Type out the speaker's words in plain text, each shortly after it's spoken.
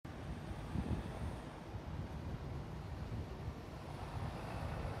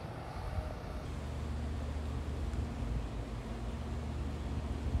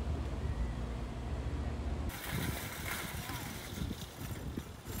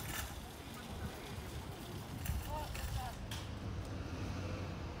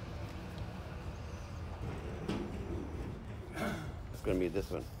It's going to be this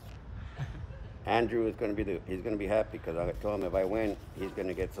one. Andrew is going to be he's going to be happy because I told him if I win, he's going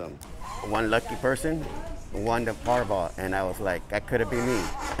to get some. One lucky person won the Powerball, and I was like, that could have been me.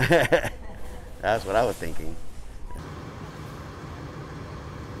 That's what I was thinking.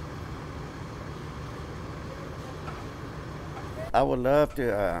 I would love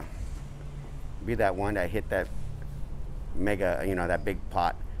to be that one that hit that mega, that big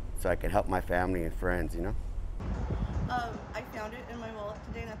pot, so I can help my family and friends, I found it in my wallet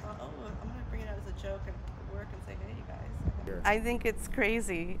today, and I thought, oh, I'm going to bring it out as a joke at work and say, hey, you guys. I think it's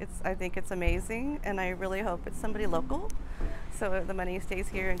crazy. I think it's amazing, and I really hope it's somebody local, so the money stays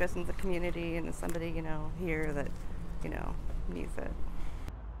here and goes into the community, and it's somebody, here that, needs it.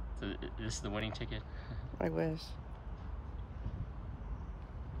 So this is the winning ticket? I wish.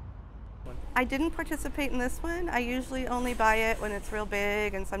 I didn't participate in this one. I usually only buy it when it's real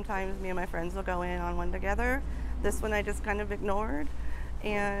big, and sometimes me and my friends will go in on one together. This one I just kind of ignored,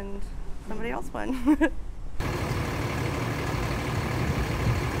 and somebody else won.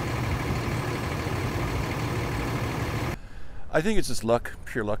 I think it's just luck,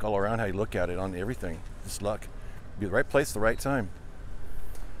 pure luck all around, how you look at it on everything. Just luck. Be the right place, the right time.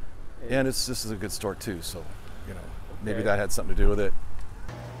 And this is a good store too, so, maybe that had something to do with it.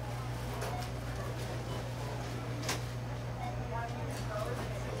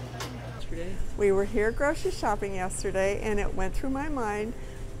 We were here grocery shopping yesterday, and it went through my mind,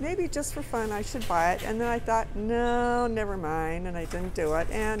 maybe just for fun I should buy it. And then I thought, no, never mind, and I didn't do it.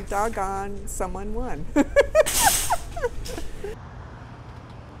 And doggone, someone won.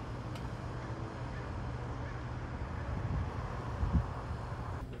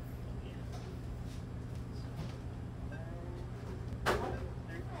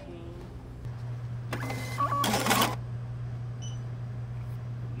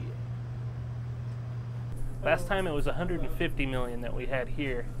 Last time it was 150 million that we had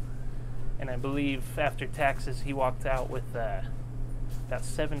here, and I believe after taxes he walked out with about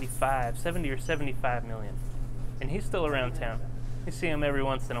 70 or 75 million. And he's still around town. You see him every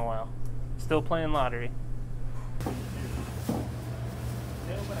once in a while. Still playing lottery. Did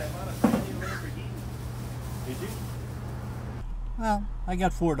you? Well, I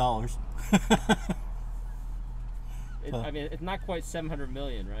got $4. I mean, it's not quite 700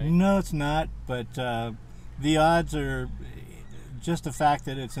 million, right? No, it's not, but the odds are, just the fact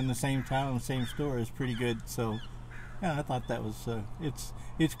that it's in the same town, the same store is pretty good. So, yeah, I thought that was,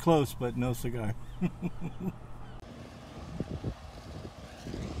 it's close, but no cigar.